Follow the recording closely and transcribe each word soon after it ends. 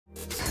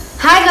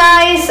Hi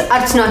guys,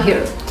 Archana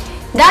here.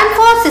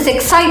 Danfoss is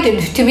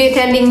excited to be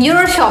attending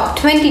Euroshop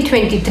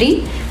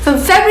 2023 from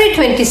February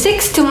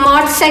 26 to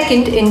March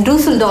 2nd in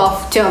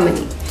Düsseldorf,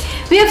 Germany.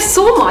 We have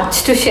so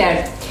much to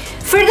share.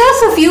 For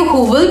those of you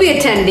who will be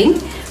attending,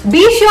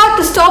 be sure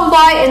to stop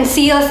by and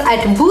see us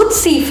at booth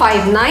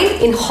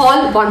C59 in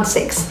Hall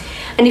 16.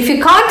 And if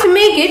you can't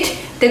make it,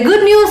 the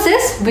good news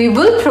is we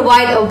will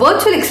provide a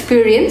virtual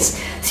experience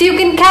so you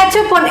can catch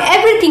up on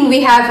everything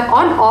we have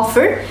on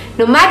offer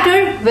no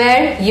matter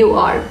where you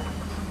are.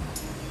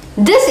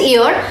 This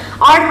year,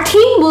 our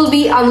theme will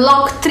be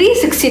Unlock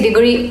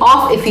 360-degree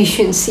of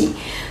efficiency.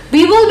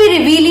 We will be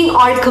revealing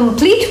our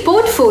complete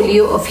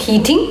portfolio of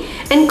heating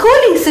and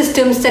cooling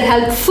systems that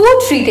help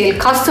food retail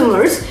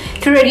customers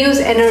to reduce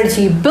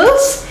energy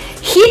bills,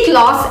 heat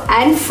loss,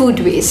 and food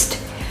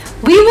waste.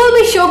 We will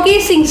be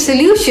showcasing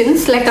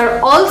solutions like our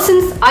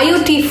Olsen's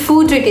IoT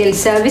food retail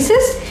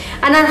services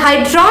and our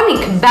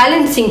hydronic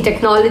balancing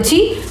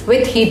technology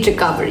with heat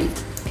recovery.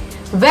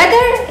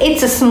 Whether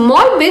it's a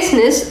small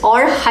business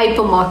or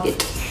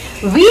hypermarket,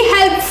 we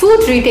help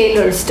food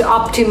retailers to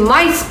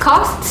optimize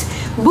costs,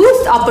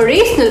 boost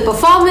operational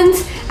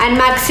performance, and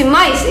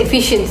maximize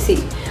efficiency.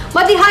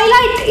 But the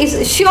highlight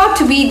is sure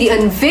to be the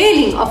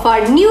unveiling of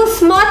our new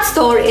smart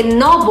store in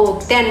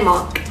Norborg,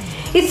 Denmark.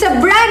 It's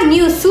a brand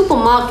new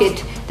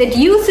supermarket that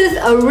uses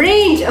a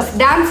range of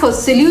Danfoss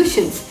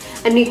solutions,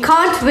 and we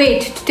can't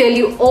wait to tell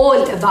you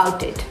all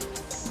about it.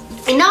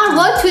 In our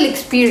virtual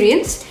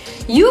experience,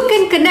 you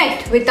can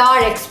connect with our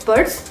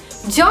experts,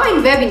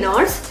 join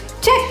webinars,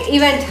 check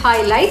event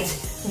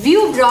highlights,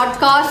 view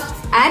broadcasts,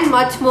 and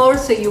much more,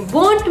 so you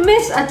won't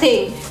miss a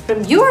thing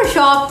from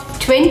Euroshop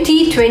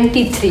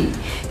 2023.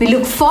 We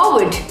look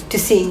forward to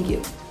seeing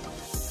you.